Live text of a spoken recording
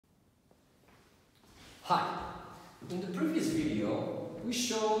Hi! In the previous video, we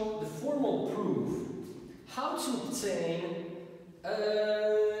showed the formal proof how to obtain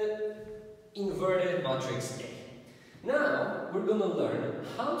inverted matrix A. Now, we're going to learn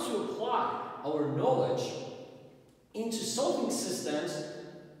how to apply our knowledge into solving systems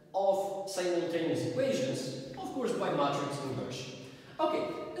of simultaneous equations, of course by matrix inversion. Okay,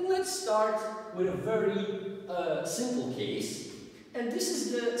 and let's start with a very simple case. And this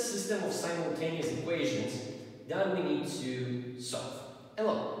is the system of simultaneous equations that we need to solve. And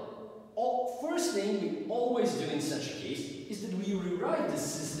look, first thing we always do in such a case is that we rewrite the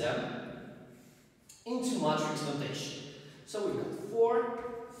system into matrix notation. So we've got 4,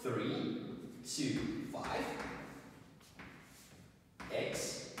 3, 2, 5,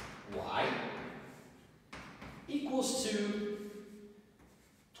 x, y equals to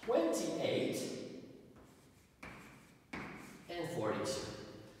 28 and 42.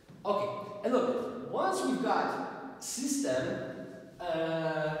 Okay, and look, once we've got system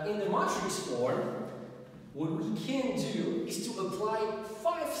in the matrix form, what we can do is to apply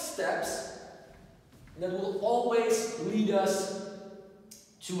 5 steps that will always lead us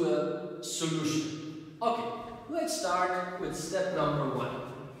to a solution. Okay, let's start with step number 1.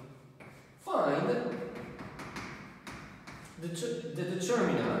 Find the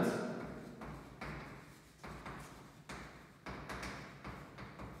determinant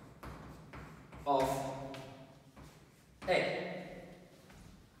of A.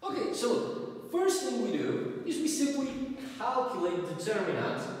 Okay, so first thing we do is we simply calculate the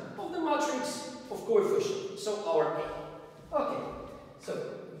determinant of the matrix of coefficients, so our A. Okay, so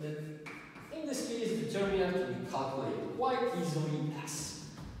in this case, the determinant can be calculated quite easily as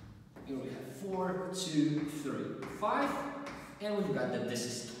here we have 4, 2, 3, 5, and we've got that this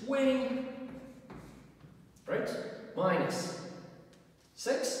is 20, right? Minus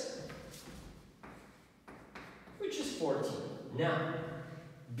 6, which is 14. Now,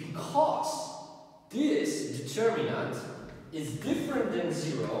 because this determinant is different than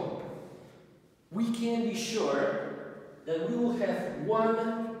 0, we can be sure that we will have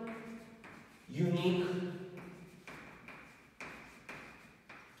one unique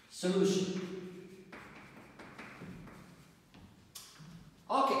solution.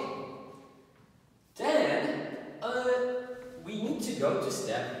 Okay, then we need to go to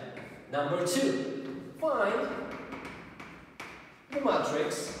step number 2. Find the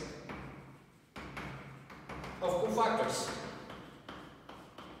matrix of cofactors.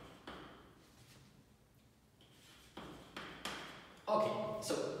 Okay,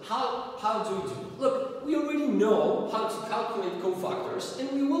 so how do we do it? Look, we already know how to calculate cofactors,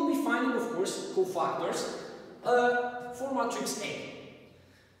 and we will be finding, of course, cofactors for matrix A.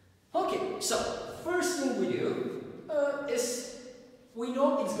 Okay, so first thing we do is we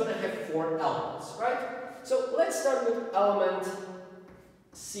know it's going to have 4 elements, right? So let's start with element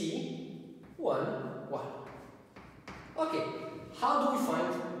C, 1, 1. Okay, how do we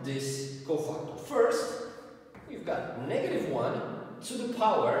find this cofactor? First, we've got -1 to the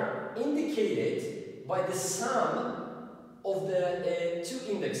power indicated by the sum of the 2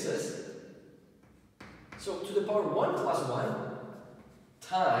 indexes. So to the power 1 plus 1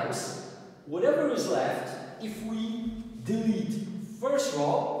 times whatever is left if we delete first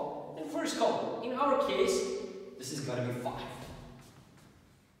row and first column. In our case, this is going to be 5.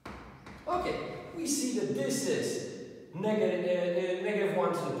 Okay, we see that this is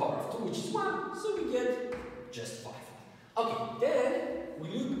 -1 to the power of 2, which is 1, so we get just 5. Okay, then we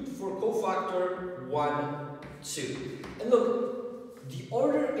look for cofactor 1, 2. And look, the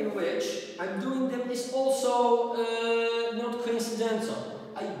order in which I'm doing them is also not coincidental.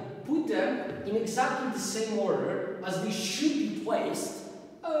 I put them in exactly the same order as they should be placed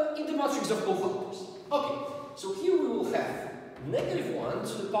in the matrix of cofactors. Okay, so here we will have -1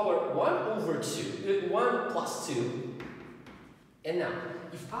 to the power 1 over 2, 1 plus 2. And now,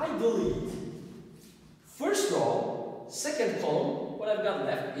 if I delete first row, second column, what I've got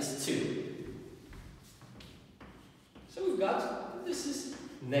left is 2. So we've got, this is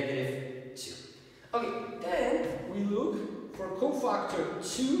 -2. Okay, then we look for cofactor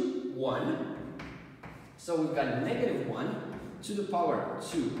 2, 1. So we've got -1 to the power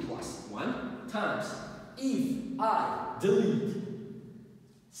 2 plus 1 times, if I delete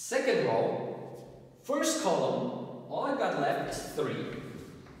second row, first column, all I've got left is 3.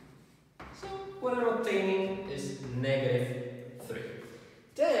 So what I'm obtaining is -3.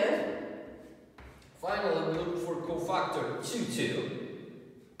 Then, finally, we look for cofactor 2, 2.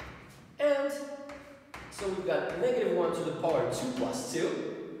 And so we've got -1 to the power 2 plus 2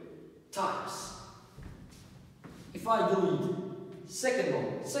 times. If I delete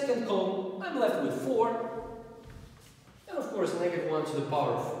second column, I'm left with 4. And of course, -1 to the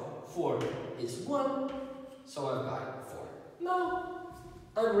power of 4 is 1. So I've got 4. Now,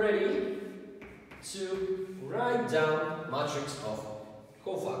 I'm ready to write down matrix of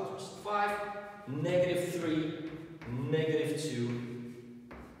cofactors. 5, -3, -2,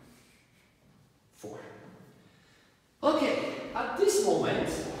 4. Okay, at this moment,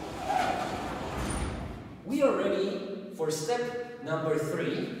 we are ready for step number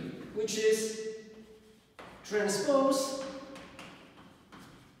 3, which is transpose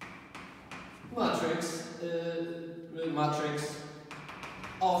matrix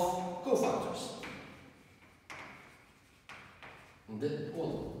of cofactors.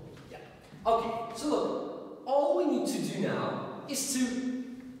 Okay, so look, all we need to do now is to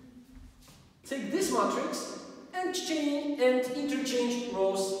take this matrix and interchange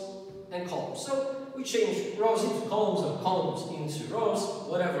rows and columns. So we change rows into columns or columns into rows,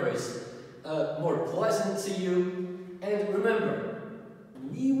 whatever is more pleasant to you. And remember,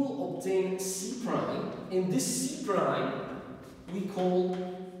 we will obtain C prime, and this C prime we call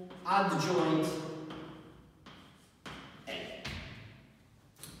adjoint A.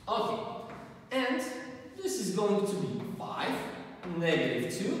 Okay, and this is going to be 5,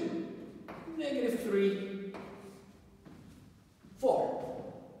 -2, -3, 4.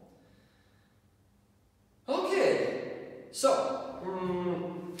 Okay, so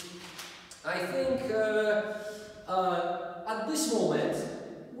I think at this moment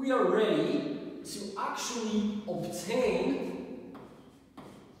we are ready to actually obtain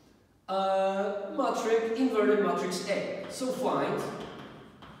inverted matrix A. So find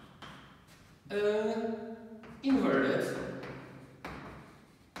inverted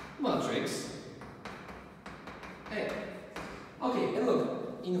matrix A. Okay, and look,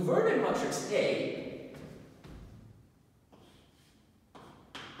 inverted matrix A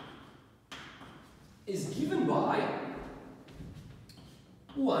is given by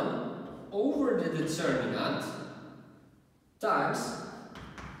 1 over the determinant times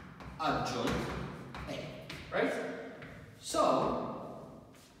adjoint A, right? So,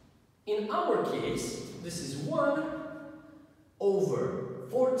 in our case, this is 1 over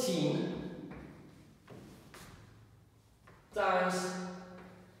 14 times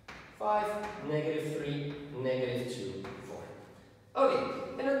 5, -3, -2, 4. Okay,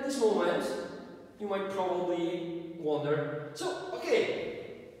 and at this moment, you might probably wonder, so, okay,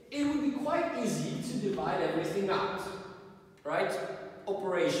 it would be quite easy to divide everything out, right?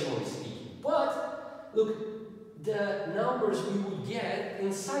 Operationally speaking. But, look, the numbers we would get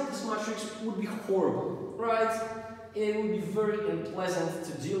inside this matrix would be horrible, right? It would be very unpleasant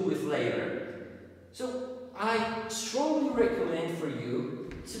to deal with later. So, I strongly recommend for you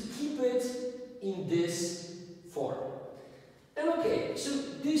to keep it in this form. And okay, so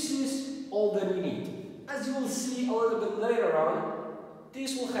this is all that we need. As you will see a little bit later on,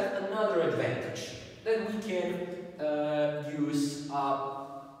 this will have another advantage that we can use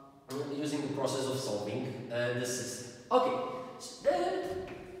using the process of solving the system. Okay, so then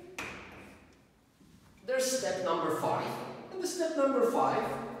there's step number 5, and the step number 5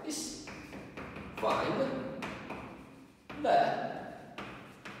 is find the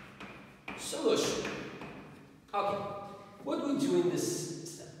solution. Okay, what do we do in this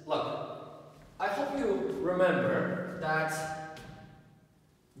step? Look, I hope you remember that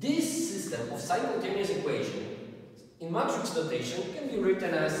this system of simultaneous equation in matrix notation can be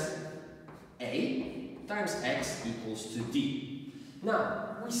written as A times X equals to D.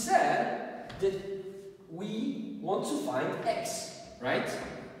 Now, we said that we want to find X, right?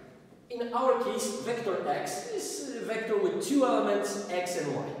 In our case, vector X is a vector with 2 elements, X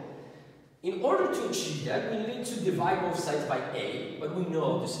and Y. In order to achieve that, we need to divide both sides by A, but we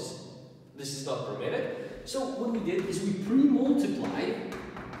know this is not permitted. So what we did is we pre-multiplied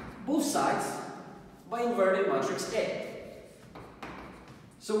both sides by inverted matrix A.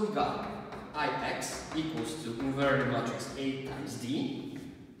 So we got Ix equals to inverted matrix A times D,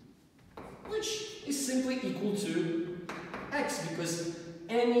 which is simply equal to X, because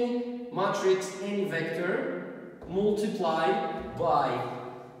any matrix, any vector multiplied by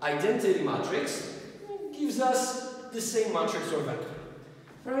identity matrix gives us the same matrix or vector,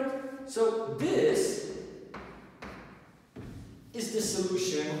 right? So this is the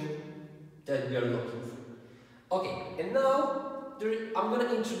solution that we are looking for. Okay, and now I'm going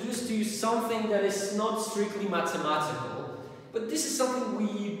to introduce to you something that is not strictly mathematical, but this is something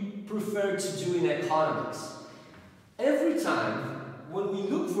we prefer to do in economics. Every time when we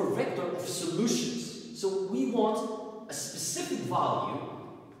look for vector of solutions, so we want a specific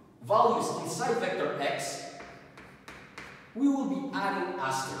values inside vector X we will be adding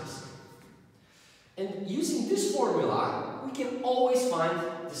asterisk. And using this formula, we can always find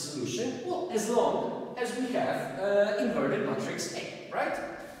the solution, well, as long as we have inverted matrix A, right?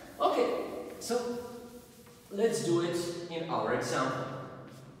 Okay, so let's do it in our example.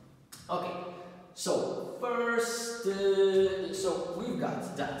 Okay, so first, so we've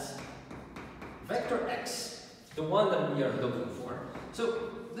got that vector x, the one that we are looking for. So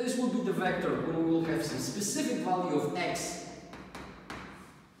this will be the vector when we will have some specific value of x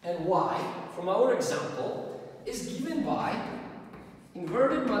and y from our example is given by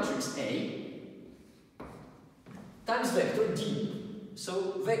inverted matrix A times vector d.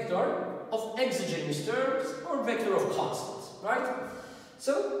 So vector of exogenous terms or vector of constants, right?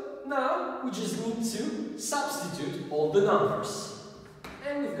 So now we just need to substitute all the numbers.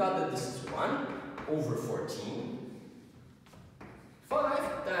 And we've got that this is 1 over 14.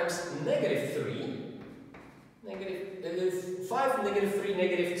 5 times negative 3, 5, negative 3,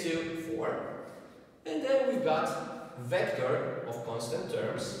 negative 2, 4. And then we've got vector of constant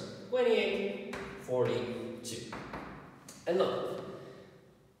terms, 28, 42. And look,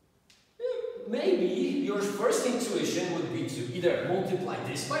 maybe your first intuition would be to either multiply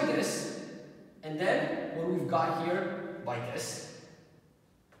this by this, and then what we've got here by this,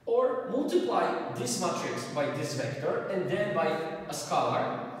 or multiply this matrix by this vector and then by a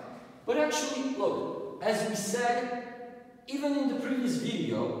scalar. But actually, look, as we said, even in the previous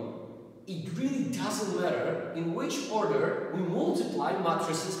video, it really doesn't matter in which order we multiply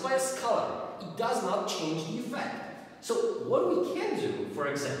matrices by a scalar. It does not change the effect. So what we can do, for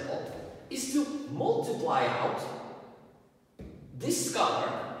example, is to multiply out this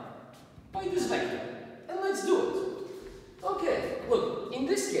scalar by this vector. And let's do it. Okay, look, in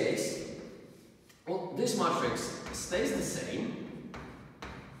this case, well, this matrix stays the same.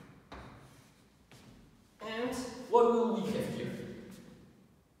 And what will we have here?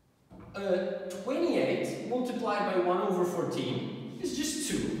 28 multiplied by 1 over 14 is just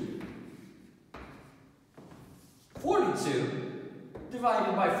 2. 42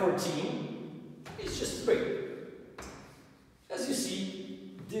 divided by 14 is just 3. As you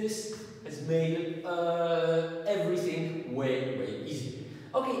see, this has made everything way easier.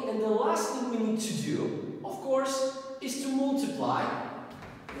 Okay, and the last thing we need to do, of course, is to multiply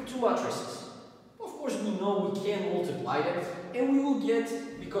the two matrices. Of course, we know we can multiply them, and we will get,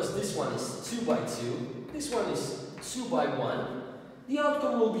 because this one is 2 by 2, this one is 2 by 1, the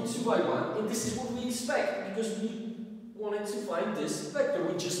outcome will be 2 by 1, and this is what we expect, because we wanted to find this vector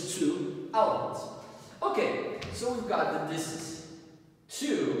with just 2 elements. Okay, so we've got that this is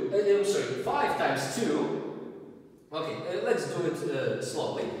 5 times 2. Okay, let's do it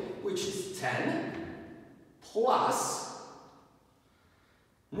slowly, which is 10 plus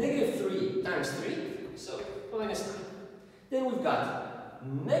negative 3 times 3, so minus 9. Then we've got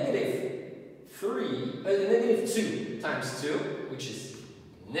negative 2 times 2, which is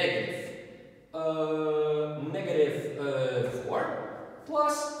negative 4,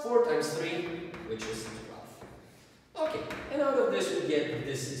 plus 4 times 3, which is 12. Okay, and out of this we get that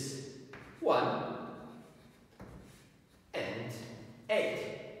this is 1 and 8.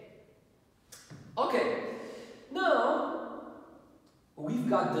 Okay, now we've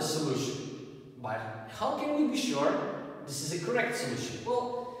got the solution. But how can we be sure this is a correct solution?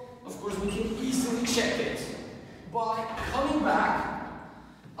 Well, of course we can easily check it by coming back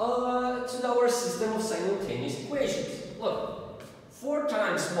to our system of simultaneous equations. Look, 4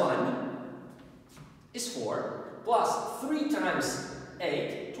 times 1 is 4. Plus 3 times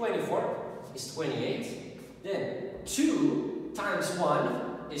 8, 24, is 28. Then 2 times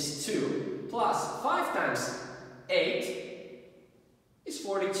 1 is 2. Plus 5 times 8 is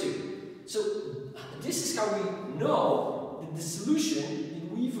 42. So this is how we know that the solution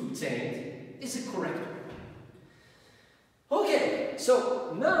that we've obtained is a correct one. Okay,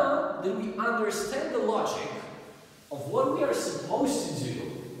 so now that we understand the logic of what we are supposed to do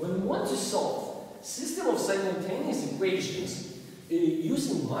when we want to solve system of simultaneous equations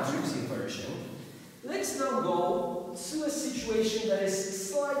using matrix inversion, let's now go to a situation that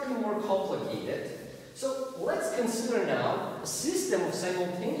is slightly more complicated. So let's consider now a system of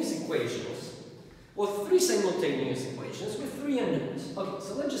simultaneous equations, well, 3 simultaneous equations with 3 unknowns. Okay,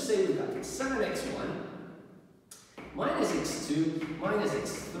 so let's just say we've got 7x1 minus x2 minus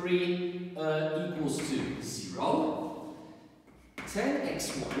x3 equals to 0,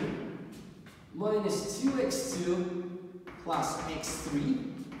 10x1 minus 2x2 plus x3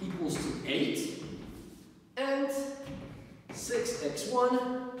 equals to 8, and 6x1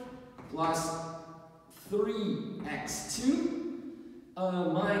 plus 3x2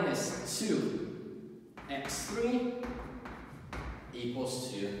 minus 2x3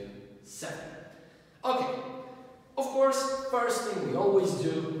 equals to 7. Okay, of course, first thing we always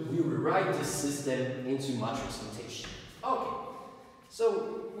do, we rewrite this system into matrix notation. Okay,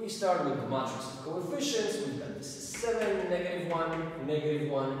 so we start with the matrix of coefficients. We've got this is 7, -1,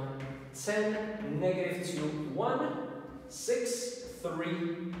 -1, 10, -2, 1, 6,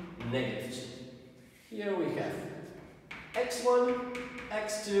 3, -2. Here we have x1,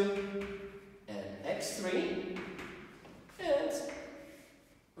 x2, and x3, and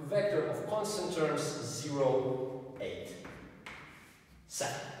vector of constant terms 0, 8,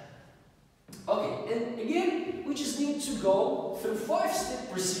 7. Okay, and again, we just need to go through 5-step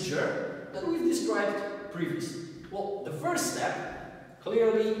procedure that we've described previously. Well, the first step,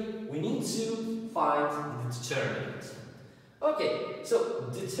 clearly, we need to find the determinant. Okay, so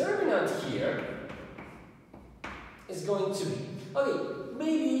determinant here is going to be, okay,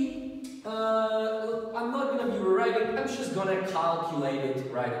 maybe, I'm not going to be rewriting, I'm just going to calculate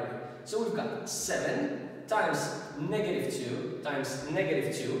it right away. So we've got 7 times -2 times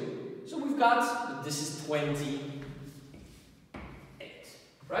 -2. So we've got, this is 28,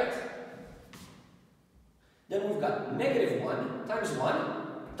 right? Then we've got -1 times 1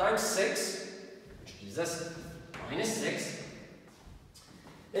 times 6, which gives us -6.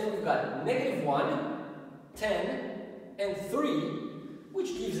 Then we've got -1, 10, and 3,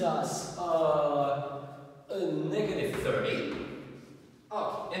 which gives us a -30.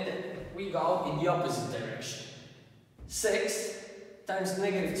 Oh, and then we go in the opposite direction. 6 times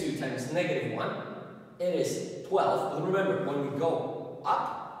 -2 times -1, it is 12. But remember, when we go up,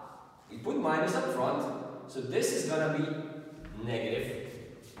 we put minus up front, so this is gonna be -12.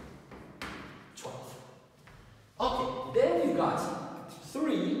 Okay, then we've got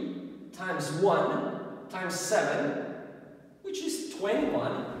 3 times 1 times 7, which is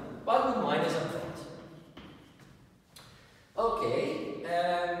 21, but with minus up front. Okay,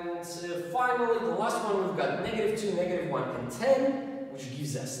 and finally, the last one, we've got -2, -1, and 10, which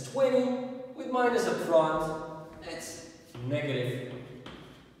gives us 20, with minus up front, that's -20.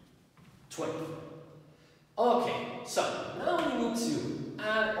 Okay, so now we need to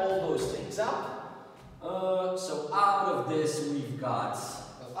add all those things up. So out of this we've got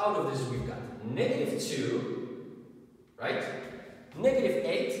 -2, right?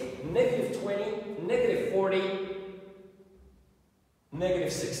 -8, -20, -40,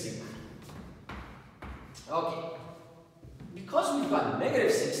 -61. Okay. Because we've got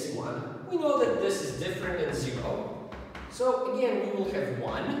 -61, we know that this is different than 0. So again, we will have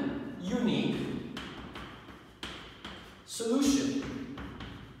one unique solution.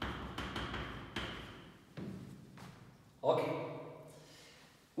 Okay.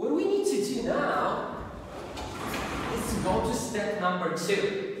 What we need to do now is to go to step number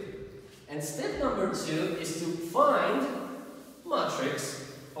 2. And step number 2 is to find matrix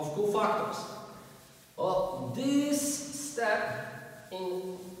of cofactors. Well, this step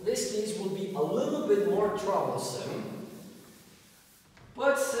in this case will be a little bit more troublesome,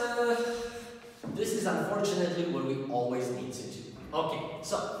 but this is unfortunately what we always need to do. Okay,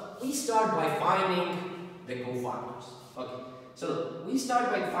 so we start by finding the cofactors. Okay, so we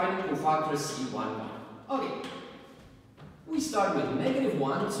start by finding cofactors C11. Okay, we start with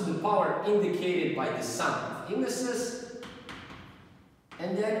 -1 to the power indicated by the sum of indices,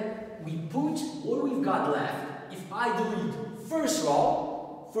 and then we put what we've got left. If I delete first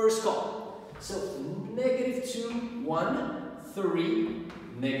row, first column. So -2, 1, 3,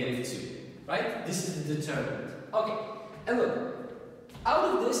 -2. Right? This is the determinant. Okay, and look, out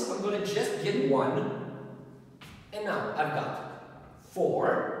of this I'm going to just get 1. And now I've got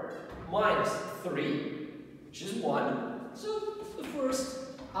 4 minus 3, which is 1. So the first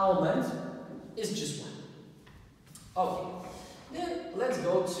element is just 1. Okay, then let's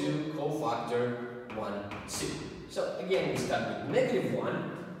go to cofactor 1, 2. So again, we start with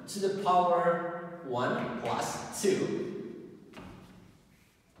 -1 to the power 1 plus 2.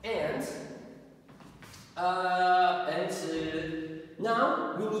 And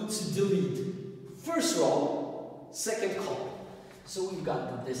now we need to delete first row, second column. So we've got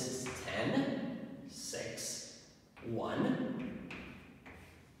that this is 10, 6, 1,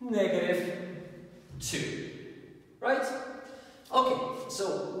 -2. Right? Okay,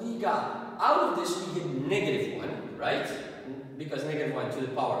 so we got, out of this we get -1, right? Because -1 to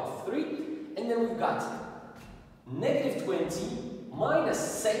the power of 3. And then we've got -20 minus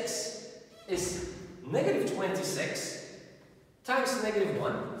 6 is -26 times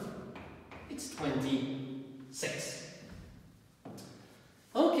 -1. It's 26.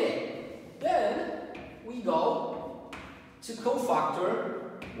 Okay, then we go to cofactor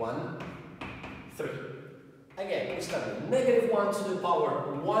 1, 3. again, we start with negative 1 to the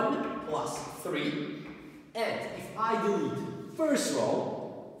power 1 plus 3. And if I delete first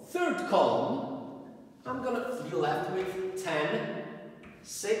row, third column, I'm going to be left with 10,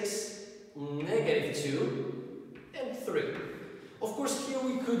 6, negative 2, and 3. Of course, here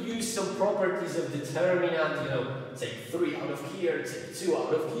we could use some properties of determinant, you know, take 3 out of here, take 2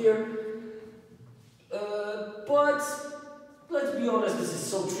 out of here. But let's be honest, this is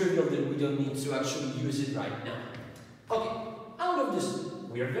so trivial that we don't need to actually use it right now. Okay, out of this,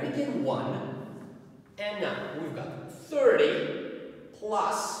 we are going to get 1. And now we've got 30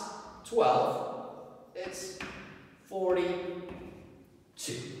 plus 12, it's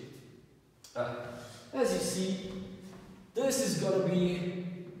 42. As you see, this is going to be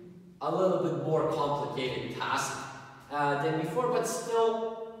a little bit more complicated task than before, but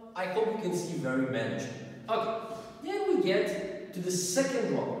still, I hope you can see very manageable. Okay, then we get to the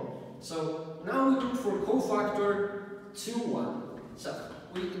second row. So now we look for cofactor 2, 1. So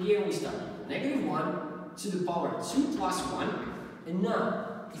again we start negative 1 to the power 2 plus 1. And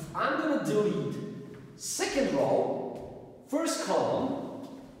now, if I'm going to delete second row, first column,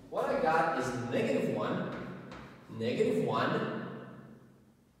 what I got is negative 1,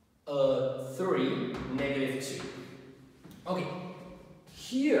 3, negative 2. Okay,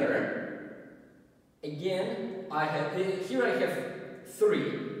 here, again, I have 3,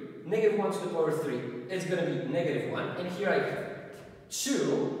 negative 1 to the power 3, it's going to be negative 1, and here I have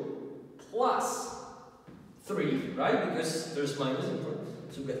 2 plus 3, right, because there's minus in front,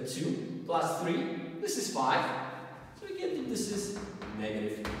 so we get 2 plus 3, this is 5, so we get that this is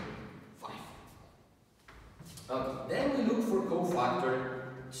negative 5. Okay, then we look for cofactor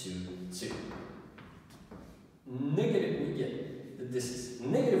 2, 2. Negative, we get that this is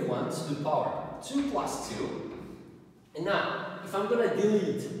negative 1 to the power 2 plus 2. And now, if I'm going to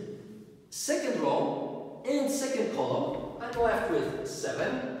delete second row and second column, I'm left with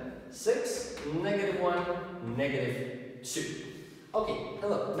 7, 6, negative 1, negative 2. Okay, and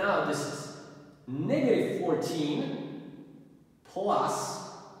look, now this is negative 14 plus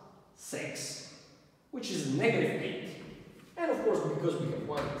 6, which is negative 8. And of course, because we have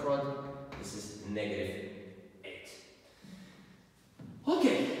 1 in front, this is negative 8.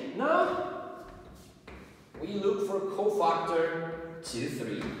 Okay, now we look for cofactor 2,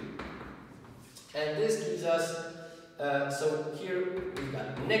 3. And this gives us, so here we've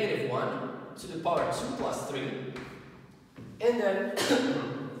got negative 1 to the power 2 plus 3. And then,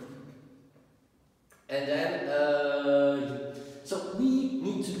 so we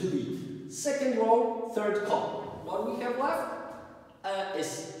need to delete second row, third column. What we have left is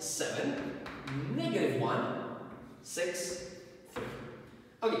 7, negative 1, 6, 3.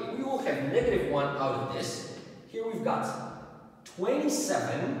 Okay, we will have negative 1 out of this. Here we've got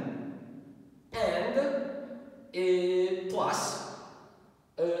 27 and plus,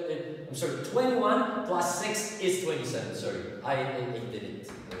 I'm sorry, 21 plus 6 is 27. Sorry, I did it a little bit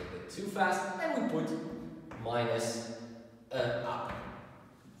too fast. And we put minus up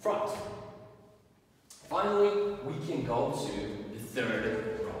front. Finally, we can go to the third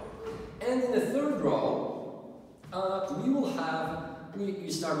row. And in the third row, we will have, we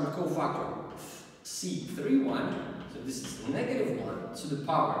start with cofactor C3, 1. So this is negative 1 to the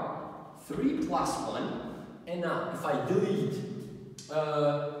power 3 plus 1. And now, if I delete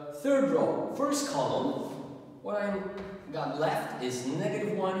third row, first column, what I got left is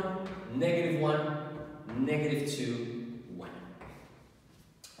negative 1, negative 1, negative 2, 1.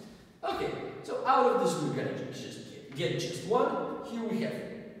 Okay, so out of this we're going to just get just 1. Here we have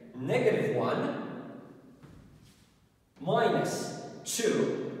negative 1 minus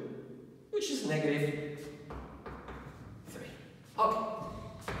 2, which is negative 3. Okay,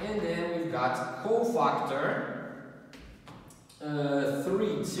 and then we've got cofactor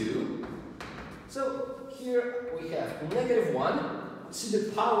 3, 2. So here we have negative 1 to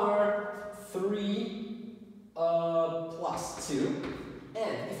the power 3 plus 2.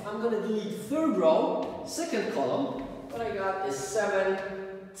 And if I'm going to delete third row, second column, what I got is 7,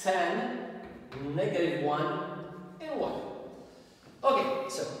 10, negative 1, and 1. Okay,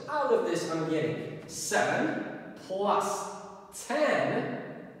 so out of this I'm getting 7 plus 10,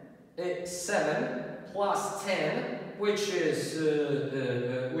 7 plus 10, which is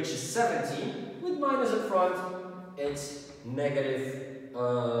 17, with minus up front, it's negative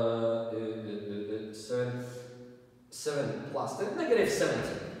 7 plus 10, negative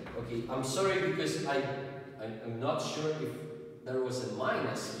 17. Okay, I'm sorry because I'm not sure if there was a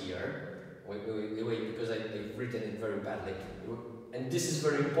minus here. Wait, because I've written it very badly. And this is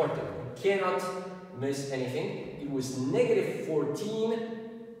very important. You cannot miss anything. It was negative 14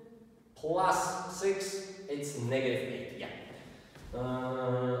 plus 6 it's -8, yeah.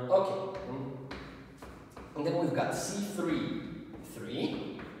 Okay. And then we've got C3,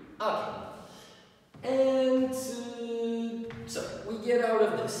 3. Okay. And so we get out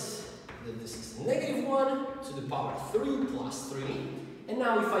of this that this is -1 to the power 3 plus 3. And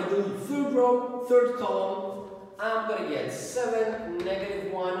now if I do third row, third column, I'm going to get 7,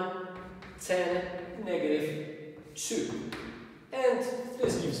 -1, 10, -2. And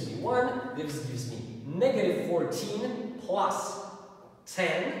this gives me 1, this gives me -14 plus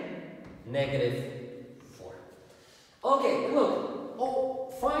 10, -4. Okay, look,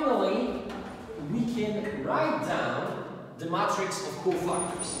 finally, we can write down the matrix of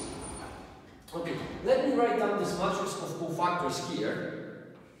cofactors. Okay, let me write down this matrix of cofactors here.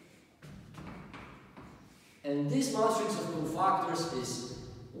 And this matrix of cofactors is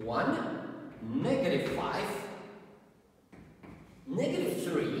 1, -5,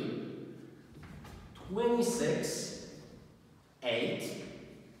 -3, 26, 8,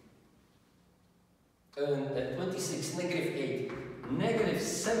 and 26, -8,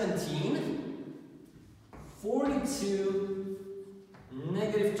 -17, 42,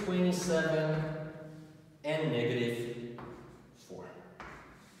 -27, and -4.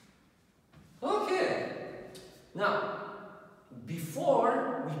 Okay. Now,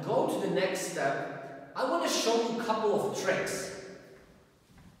 before we go to the next step, I want to show you a couple of tricks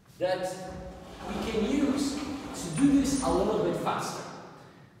that we can use to do this a little bit faster.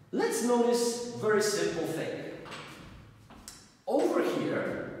 Let's notice a very simple thing. Over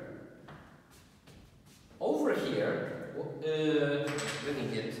here, let me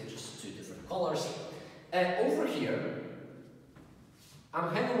get just 2 different colors. Over here, I'm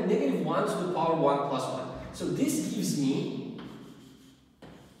having -1 to the power 1 plus 1. So this gives me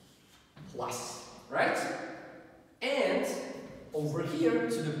plus, right? And over here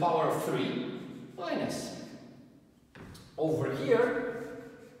to the power of 3, minus. Over here,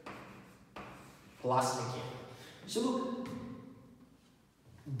 plus again. So look,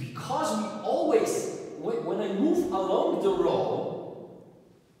 because we always, when I move along the row,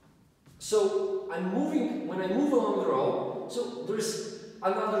 so when I move along the row, so there's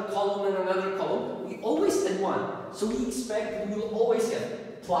another column and another column, we always add 1. So we expect we will always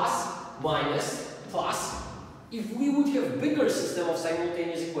have plus, minus, plus. If we would have a bigger system of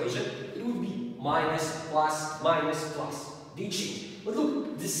simultaneous equation, it would be minus, plus, minus, plus. They change. But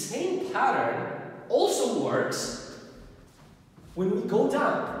look, the same pattern also works when we go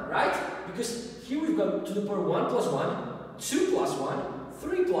down, right? Because here we've got to the power 1 plus 1, 2 plus 1,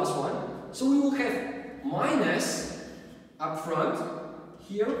 3 plus 1. So we will have minus up front.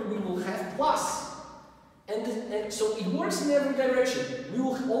 Here we will have plus. And so it works in every direction. We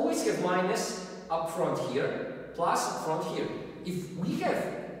will always have minus up front here, plus up front here. If we have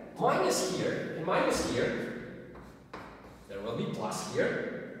minus here and minus here, there will be plus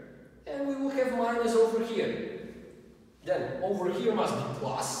here, and we will have minus over here. Then over here must be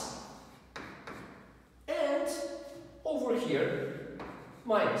plus, and over here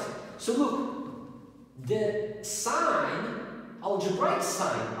minus. So look, the sign, algebraic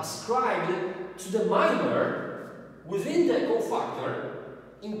sign ascribed to the minor within the cofactor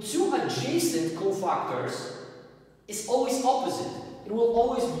in 2 adjacent cofactors is always opposite. It will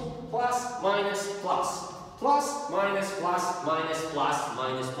always be plus, minus, plus. Plus, minus, plus, minus, plus,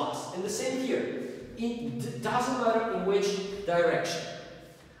 minus, plus. And the same here. It doesn't matter in which direction.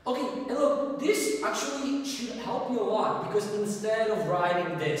 Okay, and look, this actually should help you a lot, because instead of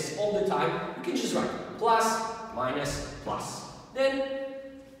writing this all the time, you can just write plus, minus, plus. Then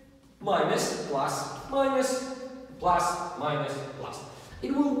minus, plus, minus, plus, minus, plus.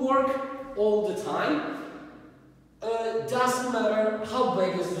 It will work all the time. Doesn't matter how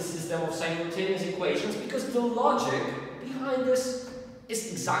big is the system of simultaneous equations, because the logic behind this is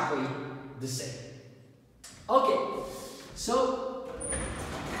exactly the same. Okay, so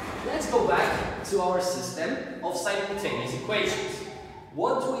let's go back to our system of simultaneous equations.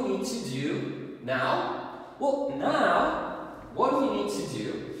 What do we need to do now? Well, now what we need to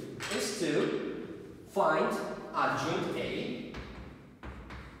do is to find adjoint A.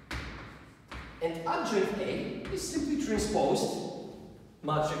 And adjoint A is simply transposed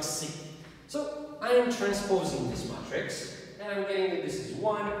matrix C. So I am transposing this matrix, and I'm getting that this is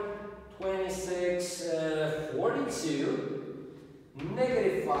 1, 26, 42,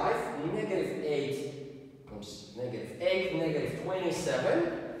 -5, -8, -8,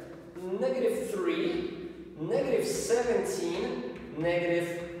 -27, -3, -17,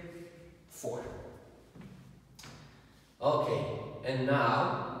 -4. Okay, and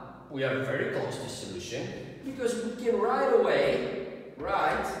now we are very close to solution, because we can right away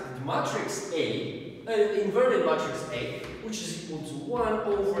write the matrix A inverted matrix A, which is equal to 1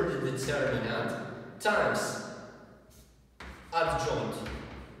 over the determinant times adjoint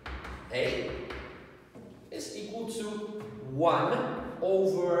A is equal to 1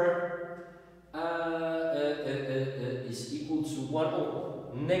 over is equal to 1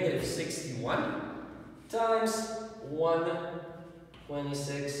 over negative 61 times 1,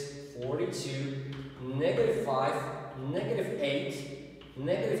 26, 42, negative 5, negative 8,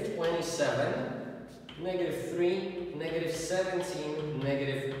 negative 27, negative 3, negative 17,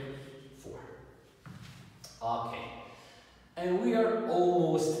 negative 4. Okay. And we are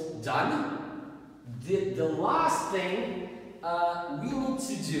almost done. The last thing we need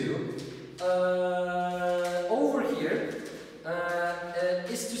to do over here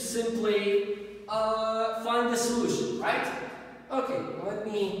is to simply find the solution, right? Okay, let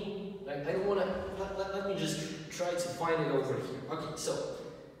me just try to find it over here. Okay, so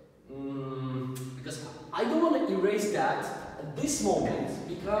because I don't want to erase that at this moment,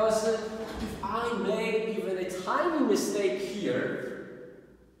 because if I make even a tiny mistake here,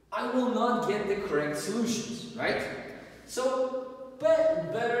 I will not get the correct solutions, right? So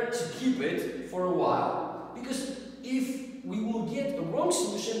better to keep it for a while, because if we will get a wrong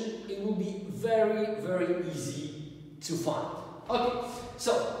solution, it will be very, very easy to find. Okay,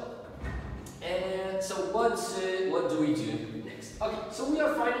 so what do we do next? Okay, so we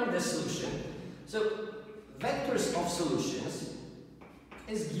are finding the solution. So vectors of solutions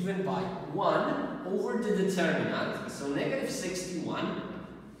is given by 1 over the determinant, so negative 61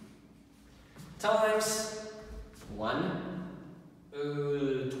 times 1,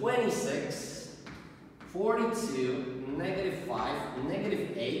 26, 42, negative 5,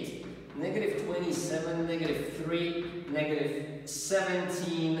 negative 8, negative 27, negative 3, negative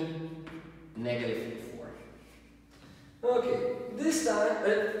 17, negative 4. Okay, this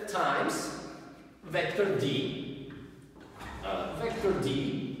time times vector D,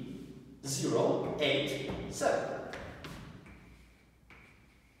 0, 8, 7.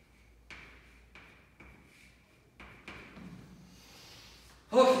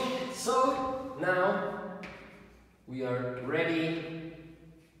 Okay, so now we are ready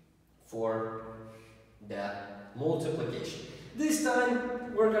for the multiplication. This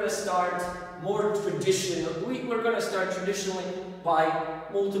time we're going to start more traditional. We're going to start traditionally by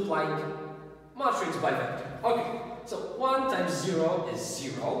multiplying matrix by vector. Okay, so 1 times 0 is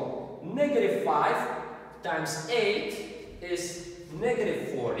 0. Negative 5 times 8 is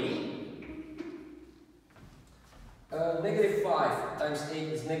negative 40. Negative 5 times 8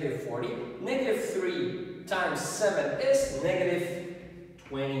 is negative 40. Negative 3 times 7 is negative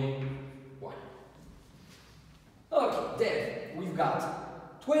 21. Okay, then we've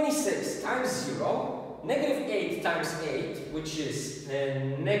got 26 times 0, negative 8 times 8, which is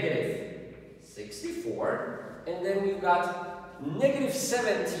negative 64, and then we've got negative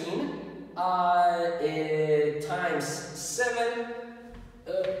 17 times 7,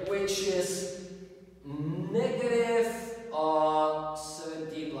 which is negative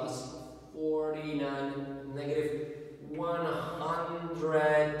 70 plus 49, negative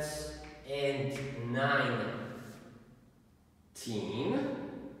 119.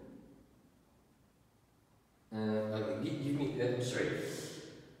 Give me, I'm sorry,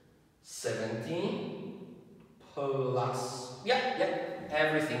 17 plus, yeah,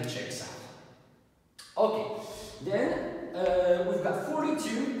 everything checks out. Okay, then we've got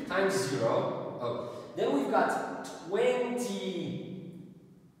 42 times 0. Oh, then we've got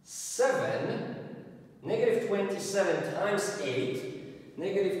 27, negative 27 times 8,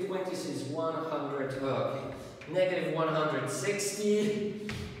 negative 26 is 100, okay, negative 160,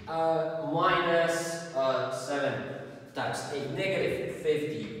 minus 7 times 8, negative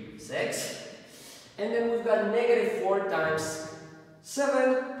 56, and then we've got negative 4 times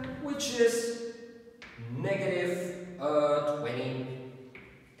 7, which is negative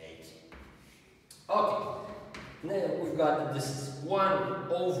 28. Okay, then we've got this is 1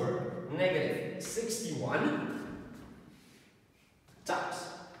 over negative 61 times.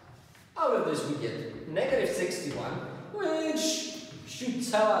 Out of this we get negative 61, which should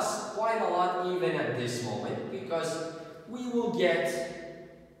tell us quite a lot even at this moment, because we will get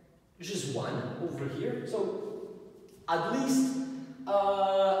just 1 over here. So at least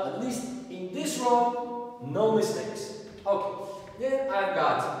in this row, no mistakes. Okay, then I've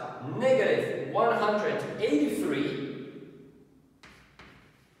got negative 183,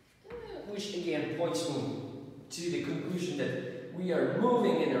 which again points me to the conclusion that we are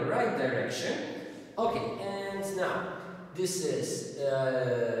moving in the right direction. Okay, and now this is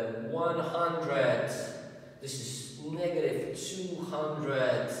 100, this is negative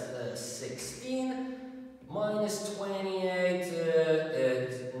 216, minus 28,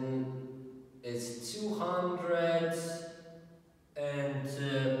 it's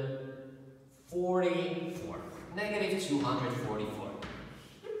 244. Negative 244.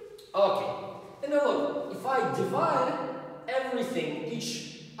 Okay, and now look, if I divide everything,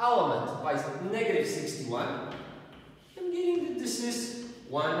 each element by negative 61, I'm getting that this is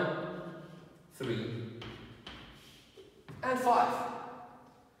 1, 3, and 5.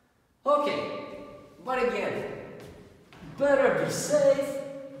 Okay, but again, better be safe.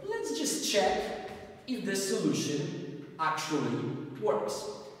 Let's just check if the solution actually works.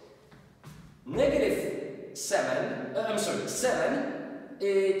 Negative 7 times 1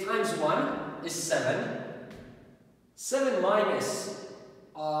 is 7. 7 minus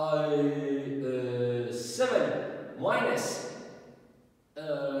 7 minus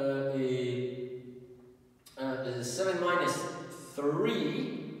 7 minus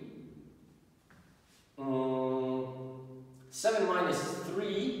 3. 7 minus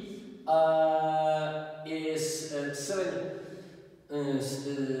 3 is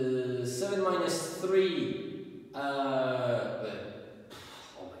 7 minus 3 oh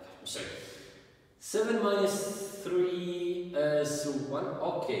my god, I'm sorry. 7 minus 3 so 1.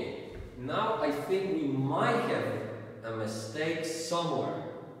 Okay, now I think we might have a mistake somewhere,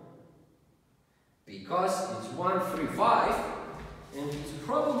 because it's 1, 3, 5 and it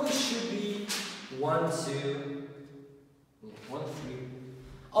probably should be 1, 2, 1, 3.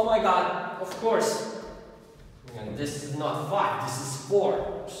 Oh my god, of course. And this is not 5, this is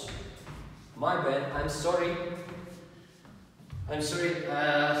 4. My bad, I'm sorry. I'm sorry,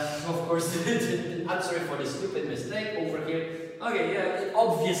 of course, I'm sorry for the stupid mistake over here. Okay, yeah,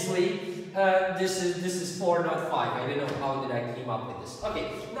 obviously, this is 4, not 5. I don't know how did I came up with this.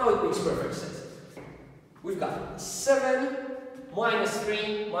 Okay, now it makes perfect sense. We've got 7 minus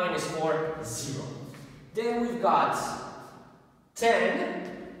 3 minus 4, 0. Then we've got 10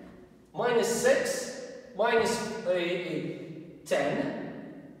 minus 6 minus 10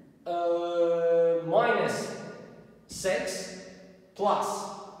 minus 6 plus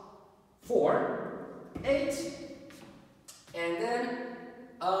 4, 8, and then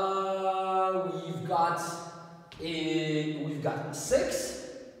we've got 6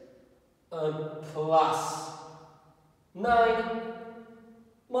 plus 9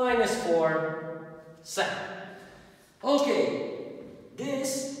 minus 4, 7. Okay,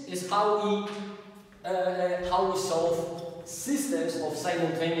 this is how we solve systems of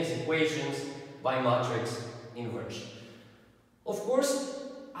simultaneous equations by matrix inversion. Of course,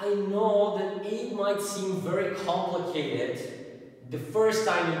 I know that it might seem very complicated the first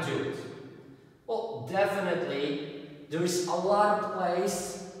time you do it. Well, definitely, there is a lot of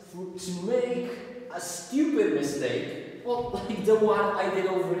place to make a stupid mistake. Well, like the one I did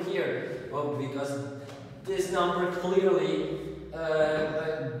over here. Well, because this number clearly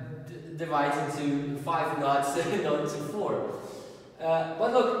divides into 5 not into 4.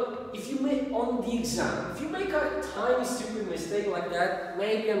 But look, if you make on the exam, if you make a tiny stupid mistake like that,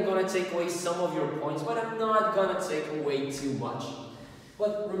 maybe I'm gonna take away some of your points, but I'm not gonna take away too much.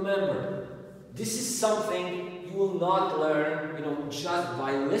 But remember, this is something you will not learn, just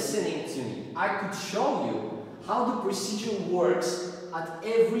by listening to me. I could show you how the procedure works at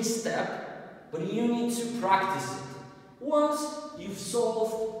every step, but you need to practice it. Once you've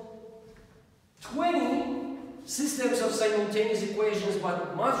solved 20 systems of simultaneous equations by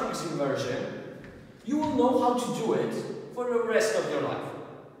matrix inversion, you will know how to do it for the rest of your life.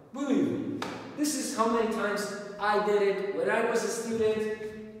 Believe me, this is how many times I did it when I was a student.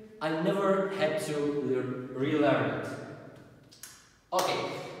 I never had to relearn it. Okay,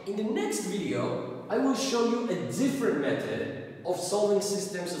 in the next video, I will show you a different method of solving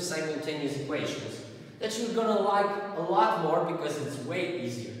systems of simultaneous equations that you're gonna like a lot more because it's way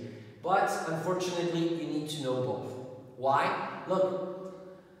easier. But unfortunately, you need to know both. Why? Look,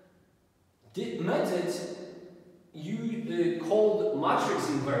 the method called matrix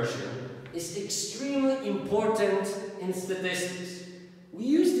inversion is extremely important in statistics. We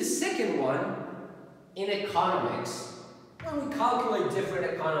use the second one in economics when we calculate different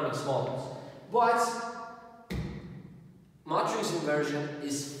economics models. But matrix inversion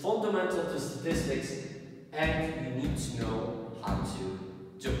is fundamental to statistics and you need to know how to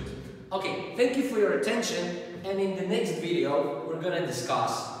do it. Okay, thank you for your attention, and in the next video we're gonna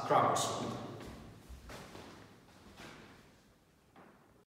discuss Kramer's rule.